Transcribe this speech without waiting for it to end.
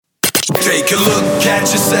Take a look at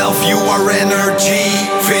yourself, you are energy.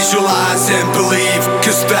 Visualize and believe,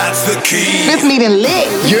 cause that's the key. This meeting lit.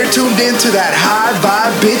 You're tuned into that High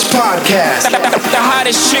Vibe Bitch podcast. The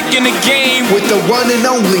hottest chick in the game. With the one and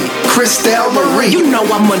only Christelle Marie. You know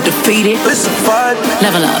I'm undefeated. Listen, fun.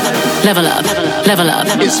 Level up, level up, level up.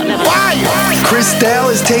 It's fire.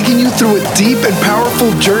 Christelle is taking you through a deep and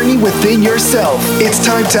powerful journey within yourself. It's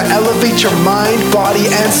time to elevate your mind, body,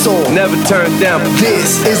 and soul. Never turn down.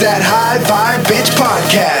 This is that High Vibe Bitch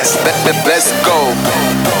podcast. Let's go.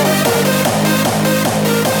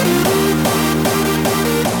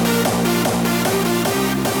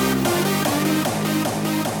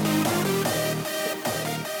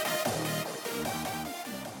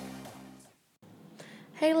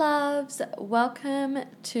 Hey loves, welcome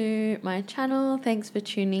to my channel. Thanks for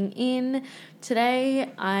tuning in.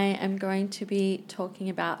 Today I am going to be talking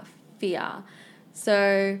about fear.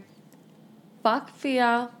 So fuck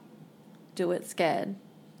fear, do it scared,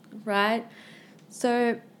 right?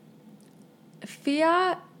 So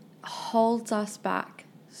fear holds us back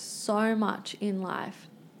so much in life.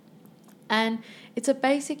 And it's a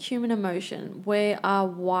basic human emotion. We are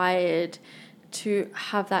wired to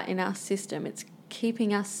have that in our system. It's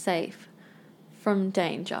keeping us safe from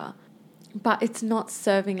danger, but it's not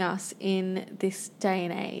serving us in this day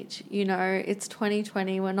and age. You know, it's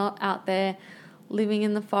 2020. We're not out there living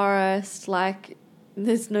in the forest, like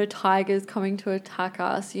there's no tigers coming to attack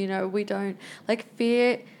us. You know, we don't like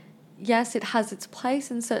fear. Yes, it has its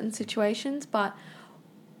place in certain situations, but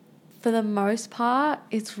for the most part,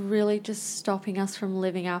 it's really just stopping us from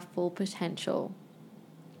living our full potential.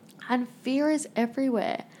 And fear is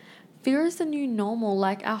everywhere. Fear is the new normal.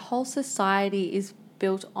 Like, our whole society is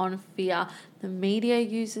built on fear. The media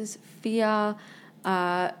uses fear.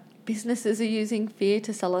 Businesses are using fear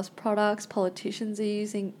to sell us products. Politicians are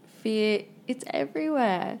using fear. It's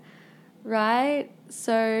everywhere, right?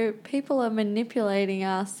 So people are manipulating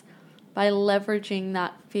us by leveraging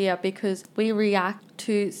that fear because we react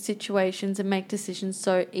to situations and make decisions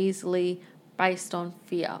so easily based on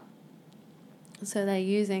fear. So they're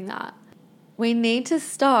using that. We need to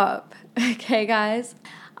stop, okay, guys?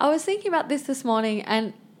 I was thinking about this morning,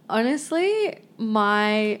 and honestly,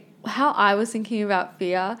 how I was thinking about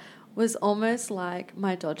fear was almost like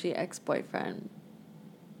my dodgy ex-boyfriend.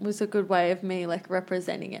 Was a good way of me like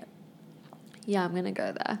representing it. Yeah, I'm gonna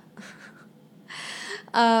go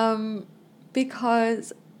there.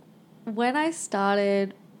 Because when I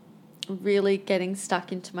started really getting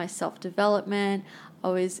stuck into my self-development, I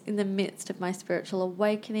was in the midst of my spiritual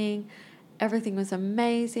awakening. Everything was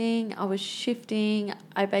amazing. I was shifting.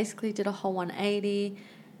 I basically did a whole 180.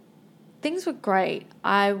 Things were great.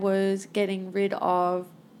 I was getting rid of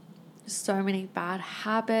so many bad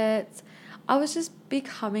habits. I was just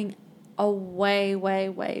becoming a way, way,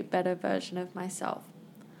 way better version of myself.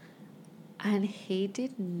 And he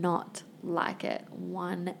did not like it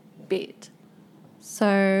one bit.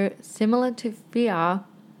 So, similar to fear,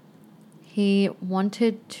 he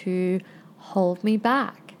wanted to hold me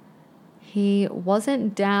back. He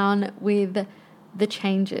wasn't down with the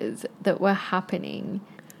changes that were happening.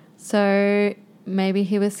 So maybe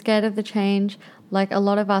he was scared of the change. Like a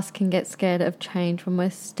lot of us can get scared of change when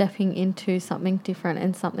we're stepping into something different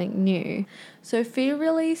and something new. So fear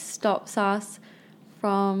really stops us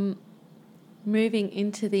from moving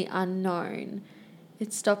into the unknown.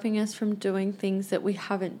 It's stopping us from doing things that we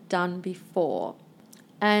haven't done before.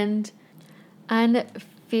 And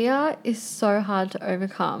fear is so hard to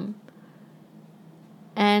overcome.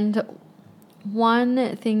 And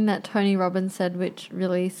one thing that Tony Robbins said, which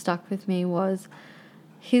really stuck with me, was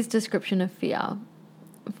his description of fear: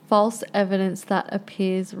 false evidence that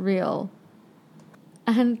appears real.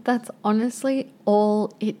 And that's honestly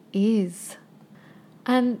all it is.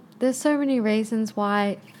 And there's so many reasons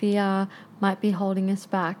why fear might be holding us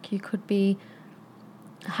back. You could be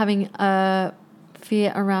having a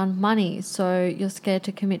fear around money, so you're scared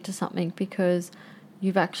to commit to something because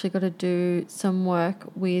you've actually got to do some work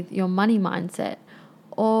with your money mindset.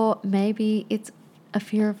 Or maybe it's a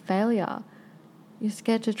fear of failure. You're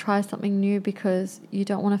scared to try something new because you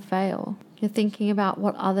don't want to fail. You're thinking about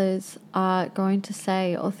what others are going to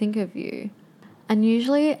say or think of you. And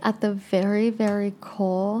usually at the very, very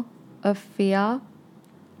core of fear,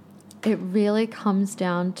 it really comes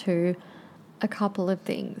down to a couple of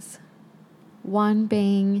things. One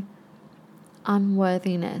being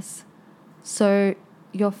unworthiness. So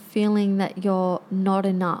you're feeling that you're not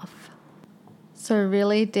enough. So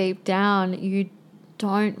really deep down, you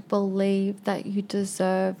don't believe that you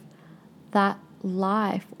deserve that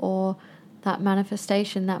life or that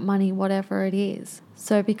manifestation, that money, whatever it is.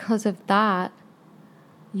 So because of that,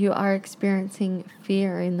 you are experiencing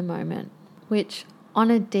fear in the moment, which on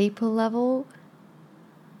a deeper level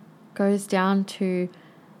goes down to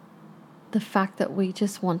the fact that we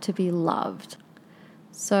just want to be loved.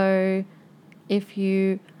 So if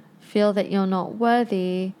you feel that you're not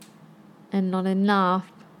worthy and not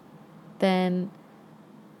enough, then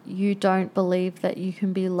you don't believe that you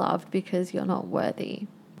can be loved because you're not worthy.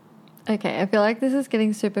 Okay, I feel like this is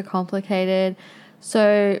getting super complicated.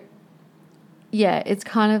 So yeah, it's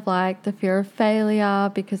kind of like the fear of failure,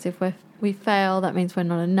 because if we fail, that means we're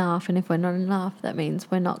not enough. And if we're not enough, that means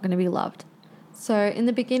we're not going to be loved. So in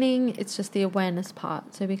the beginning, it's just the awareness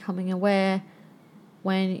part. So becoming aware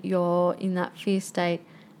when you're in that fear state.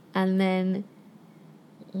 And then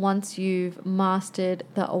once you've mastered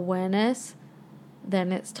the awareness,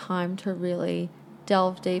 then it's time to really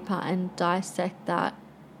delve deeper and dissect that.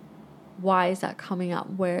 Why is that coming up?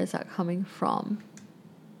 Where is that coming from?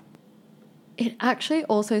 It actually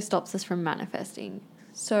also stops us from manifesting.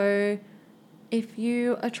 So if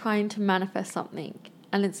you are trying to manifest something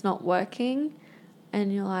and it's not working,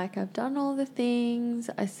 and you're like, I've done all the things,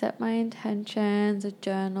 I set my intentions, I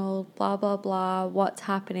journaled, blah, blah, blah, what's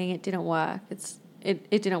happening? It didn't work. It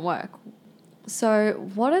didn't work. So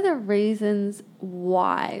what are the reasons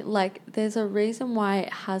why? Like, there's a reason why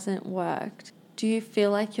it hasn't worked. Do you feel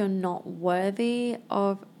like you're not worthy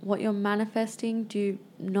of what you're manifesting? Do you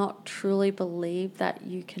not truly believe that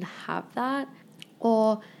you can have that?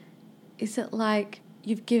 Or is it like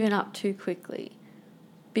you've given up too quickly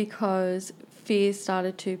because fear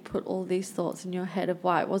started to put all these thoughts in your head of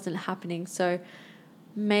why it wasn't happening? So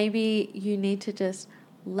maybe you need to just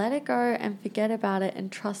let it go and forget about it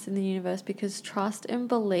and trust in the universe, because trust and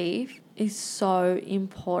belief is so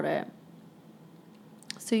important.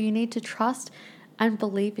 So you need to trust and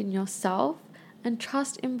believe in yourself, and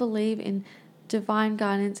trust and believe in divine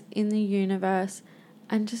guidance in the universe,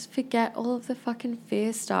 and just forget all of the fucking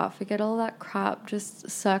fear stuff. Forget all that crap just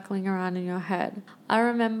circling around in your head. I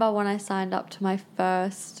remember when I signed up to my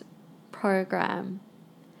first program,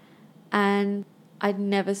 and I'd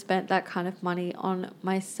never spent that kind of money on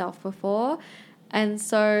myself before. And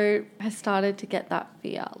so I started to get that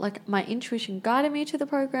fear. Like, my intuition guided me to the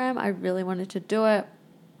program. I really wanted to do it.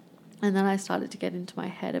 And then I started to get into my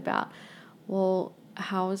head about, well,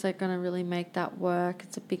 how is I going to really make that work?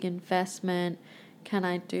 It's a big investment. Can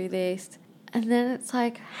I do this? And then it's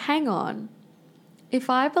like, hang on. If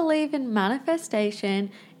I believe in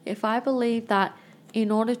manifestation, if I believe that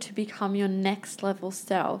in order to become your next level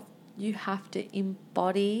self, you have to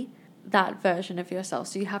embody that version of yourself.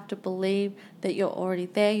 So you have to believe that you're already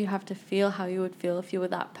there. You have to feel how you would feel if you were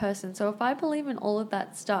that person. So if I believe in all of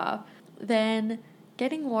that stuff, then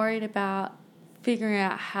getting worried about figuring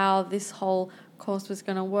out how this whole course was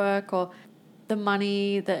going to work, or the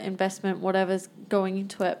money, the investment, whatever's going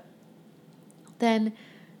into it, then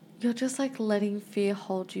you're just like letting fear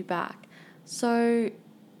hold you back. So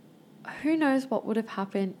who knows what would have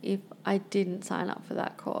happened if I didn't sign up for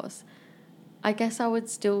that course? I guess I would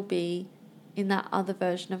still be in that other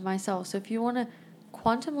version of myself. So if you want to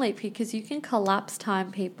quantum leap, because you can collapse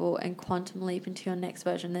time, people, and quantum leap into your next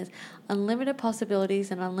version. There's unlimited possibilities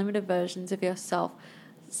and unlimited versions of yourself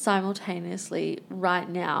simultaneously right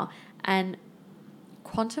now. And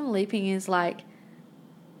quantum leaping is like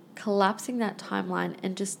collapsing that timeline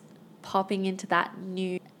and just popping into that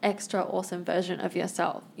new extra awesome version of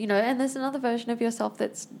yourself, you know. And there's another version of yourself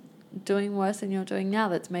that's doing worse than you're doing now,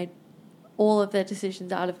 that's made all of their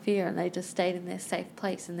decisions out of fear, and they just stayed in their safe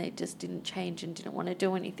place and they just didn't change and didn't want to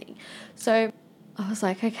do anything. So I was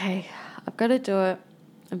like, okay, I've got to do it.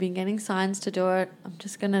 I've been getting signs to do it. I'm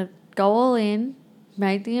just going to go all in,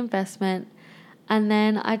 made the investment. And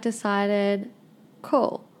then I decided,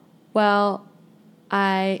 cool, well,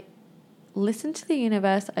 I listened to the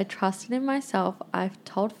universe. I trusted in myself. I've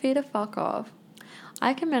told fear to fuck off.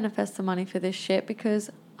 I can manifest the money for this shit because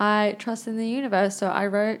I trust in the universe. So I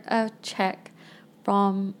wrote a check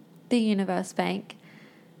from the Universe Bank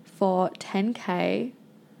for $10,000.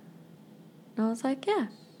 And I was like, yeah,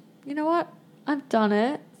 you know what? I've done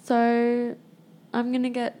it. So I'm going to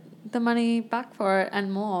get the money back for it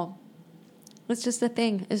and more. It's just a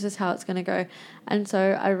thing. It's just how it's going to go. And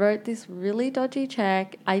so I wrote this really dodgy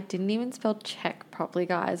check. I didn't even spell check properly,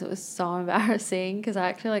 guys. It was so embarrassing because I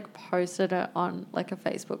actually like posted it on like a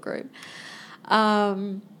Facebook group.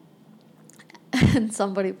 And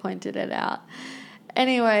somebody pointed it out.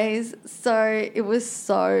 Anyways, so it was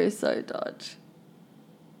so dodge.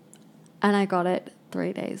 And I got it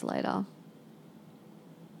 3 days later.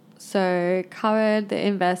 So covered the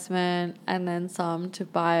investment and then some to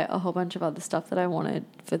buy a whole bunch of other stuff that I wanted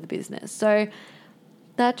for the business. So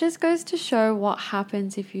that just goes to show what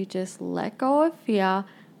happens if you just let go of fear,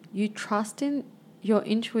 you trust in your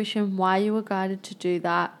intuition, why you were guided to do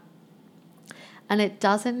that, and it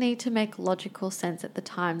doesn't need to make logical sense at the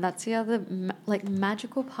time. That's the other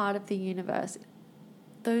magical part of the universe.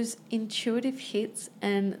 Those intuitive hits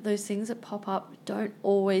and those things that pop up don't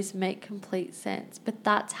always make complete sense, but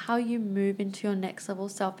that's how you move into your next level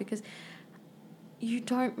self, because you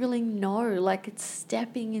don't really know. Like, it's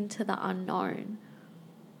stepping into the unknown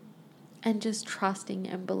and just trusting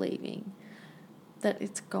and believing that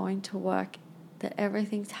it's going to work, that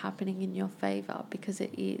everything's happening in your favor, because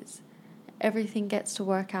it is. Everything gets to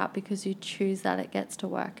work out because you choose that it gets to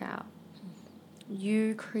work out.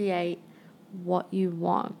 You create what you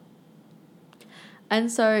want.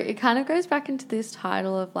 And so it kind of goes back into this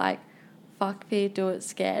title of like, fuck fear, do it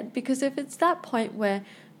scared. Because if it's that point where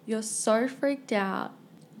you're so freaked out,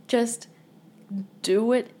 just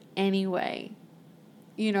do it anyway.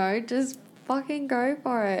 You know, just fucking go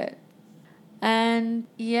for it. And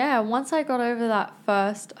yeah, once I got over that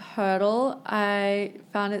first hurdle, I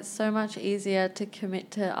found it so much easier to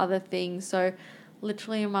commit to other things. So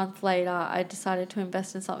literally a month later, I decided to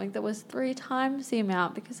invest in something that was 3 times the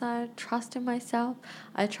amount, because I trust in myself,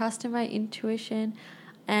 I trust in my intuition.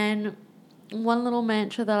 And one little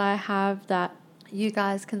mantra that I have that you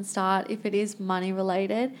guys can start, if it is money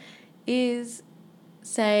related, is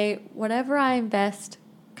say, whatever I invest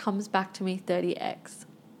comes back to me 30x.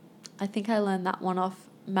 I think I learned that one off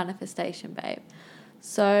Manifestation Babe.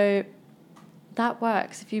 So that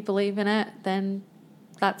works. If you believe in it, then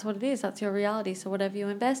that's what it is. That's your reality. So whatever you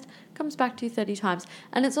invest comes back to you 30 times.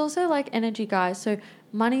 And it's also like energy, guys. So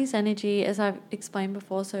money's energy, as I've explained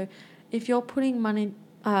before. So if you're putting money,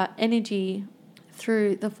 energy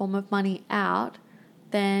through the form of money out,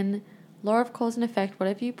 then law of cause and effect,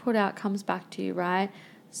 whatever you put out comes back to you, right?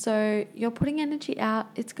 So you're putting energy out,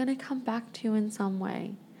 it's going to come back to you in some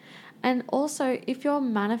way. And also, if you're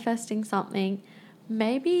manifesting something,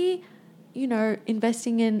 maybe, you know,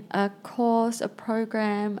 investing in a course, a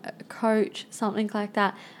program, a coach, something like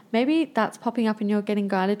that, maybe that's popping up and you're getting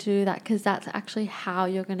guided to do that, because that's actually how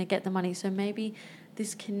you're going to get the money. So maybe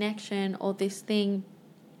this connection or this thing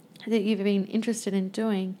that you've been interested in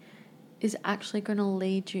doing is actually going to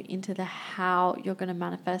lead you into the how you're going to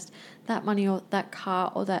manifest that money or that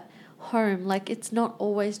car or that home. Like, it's not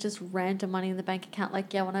always just random money in the bank account.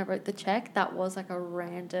 Like, yeah, when I wrote the check, that was like a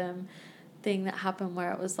random thing that happened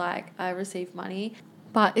where it was like I received money,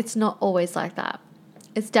 but it's not always like that.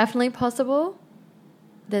 It's definitely possible.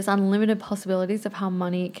 There's unlimited possibilities of how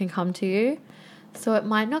money can come to you. So it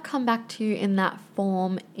might not come back to you in that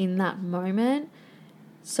form in that moment.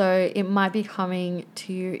 So it might be coming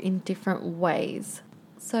to you in different ways.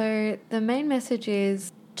 So the main message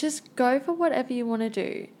is just go for whatever you want to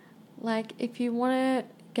do. Like, if you want to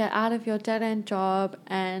get out of your dead-end job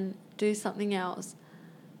and do something else,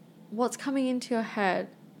 what's coming into your head?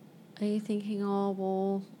 Are you thinking, oh,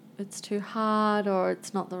 well, it's too hard, or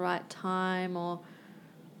it's not the right time, or,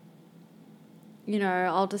 you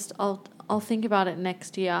know, I'll think about it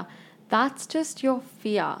next year? That's just your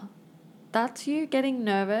fear. That's you getting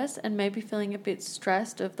nervous and maybe feeling a bit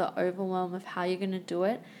stressed of the overwhelm of how you're going to do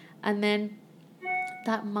it. And then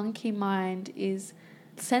that monkey mind is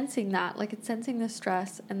sensing that, like, it's sensing the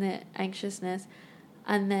stress and the anxiousness,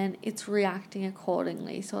 and then it's reacting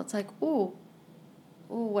accordingly. So it's like, ooh,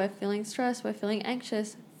 we're feeling stressed, we're feeling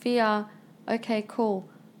anxious, fear, okay, cool,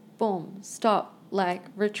 boom, stop, like,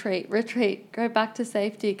 retreat, go back to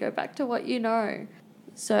safety, go back to what you know.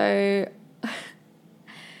 So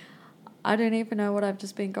I don't even know what I've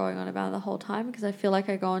just been going on about the whole time, because I feel like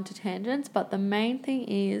I go into tangents, but the main thing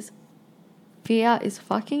is fear is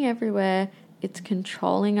fucking everywhere. It's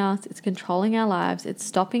controlling us. It's controlling our lives. It's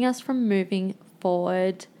stopping us from moving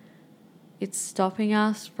forward. It's stopping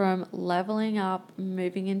us from leveling up,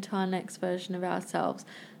 moving into our next version of ourselves.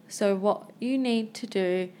 So what you need to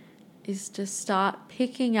do is to start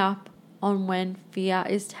picking up on when fear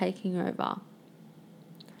is taking over.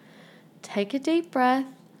 Take a deep breath.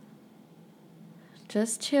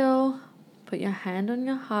 Just chill. Put your hand on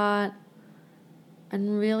your heart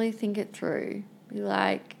and really think it through. Be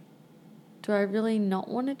like, do I really not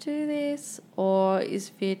want to do this? Or is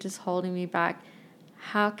fear just holding me back?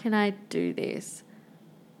 How can I do this?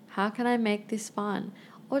 How can I make this fun?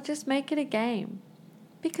 Or just make it a game?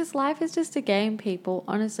 Because life is just a game, people.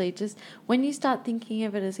 Honestly, just when you start thinking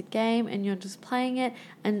of it as a game and you're just playing it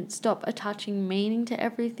and stop attaching meaning to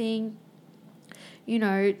everything, you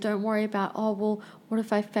know, don't worry about, oh, well, what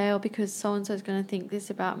if I fail because so-and-so is going to think this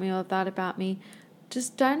about me or that about me.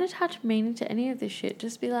 Just don't attach meaning to any of this shit.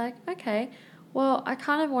 Just be like, okay, well, I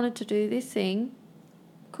kind of wanted to do this thing.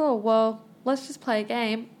 cool. Well, let's just play a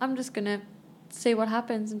game. I'm just going to see what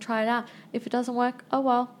happens and try it out. If it doesn't work, oh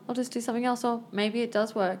well, I'll just do something else. Or maybe it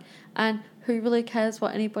does work. And who really cares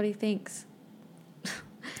what anybody thinks?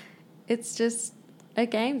 It's just a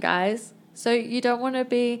game, guys. So you don't want to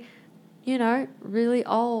be, really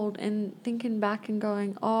old and thinking back and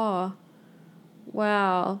going, oh,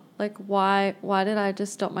 wow, like why did I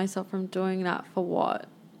just stop myself from doing that for what?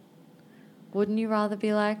 Wouldn't you rather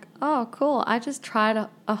be like, oh, cool, I just tried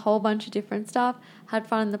a whole bunch of different stuff, had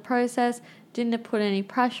fun in the process, didn't put any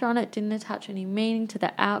pressure on it, didn't attach any meaning to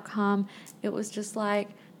the outcome. It was just like,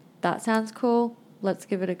 that sounds cool, let's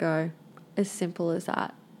give it a go. As simple as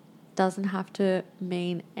that. Doesn't have to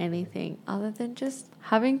mean anything other than just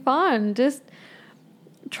having fun, just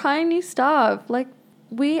trying new stuff. Like,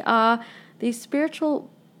 we are these spiritual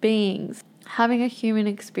beings having a human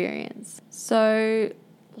experience. So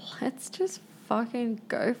let's just fucking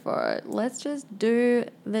go for it. Let's just do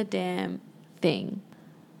the damn thing.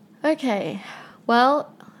 Okay,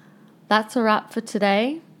 well, that's a wrap for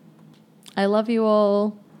today. I love you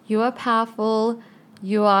all. You are powerful.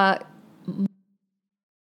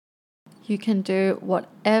 You can do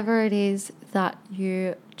whatever it is that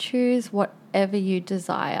you choose, whatever you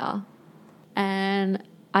desire. And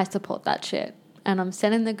I support that shit. And I'm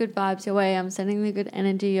sending the good vibes your way. I'm sending the good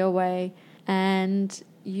energy your way. And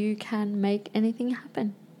you can make anything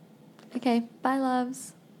happen. Okay, bye,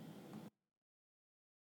 loves.